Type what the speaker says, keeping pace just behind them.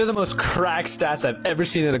They're the most cracked stats I've ever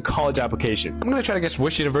seen in a college application. I'm gonna try to guess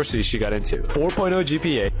which university she got into. 4.0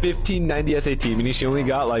 GPA, 1590 SAT, meaning she only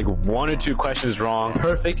got like 1 or 2 questions wrong,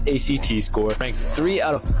 perfect ACT score, ranked 3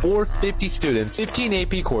 out of 450 students, 15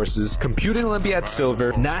 AP courses, Computing Olympiad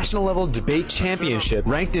Silver, national level debate championship,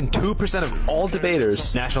 ranked in 2% of all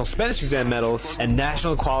debaters, national Spanish exam medals, and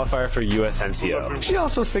national qualifier for USNCO. She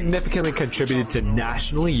also significantly contributed to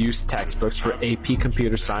nationally used textbooks for AP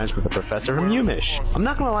Computer Science with a professor from UMich. I'm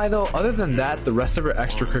not gonna lie though, other than that, the rest of her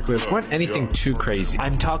extracurriculars weren't anything too crazy.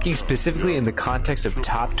 I'm talking specifically in the context of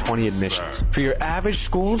top 20 admissions. For your average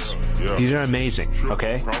schools, these are amazing,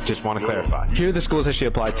 okay? Just want to clarify. Here are the schools that she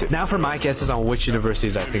applied to. Now for my guesses on which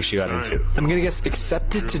universities I think she got into. I'm gonna guess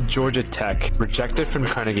accepted to Georgia Tech, rejected from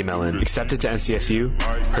Carnegie Mellon, accepted to NCSU,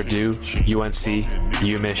 Purdue, UNC,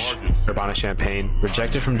 UMich, Urbana-Champaign,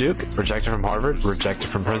 rejected from Duke, rejected from Harvard, rejected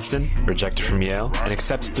from Princeton, rejected from Yale, and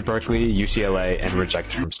accepted to Berkeley, UCLA, and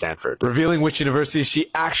rejected from Stanford. Revealing which universities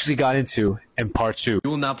she actually got into in part 2. You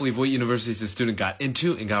will not believe what universities the student got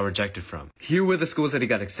into and got rejected from. Here were the schools that he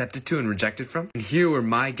got accepted to and rejected from, and here were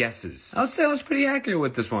my guesses. I would say I was pretty accurate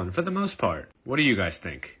with this one, for the most part. What do you guys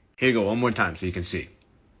think? Here you go, one more time so you can see.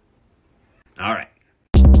 Alright.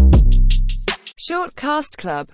 Short Cast Club